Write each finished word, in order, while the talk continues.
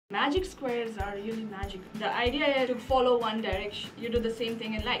Magic squares are really magic. The idea is to follow one direction. You do the same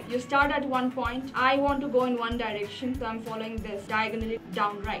thing in life. You start at one point. I want to go in one direction, so I'm following this diagonally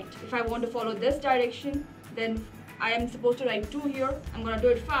down right. If I want to follow this direction, then I am supposed to write 2 here. I'm going to do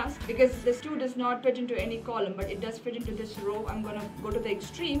it fast because this 2 does not fit into any column, but it does fit into this row. I'm going to go to the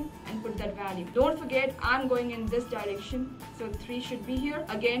extreme and put that value. Don't forget, I'm going in this direction, so 3 should be here.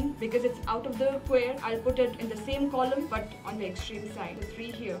 Again, because it's out of the square, I'll put it in the same column, but on the extreme side, so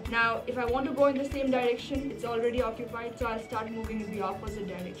 3 here. Now, if I want to go in the same direction, it's already occupied, so I'll start moving in the opposite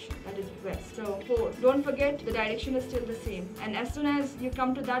direction, that is west. So 4. Don't forget, the direction is still the same. And as soon as you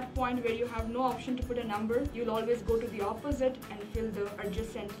come to that point where you have no option to put a number, you'll always go to the opposite and fill the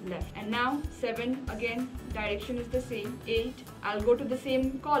adjacent left. And now 7, again direction is the same. 8, I'll go to the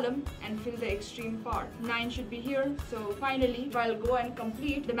same column and fill the extreme part. 9 should be here. So finally, if I'll go and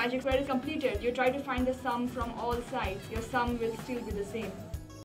complete, the magic square is completed. You try to find the sum from all sides. Your sum will still be the same.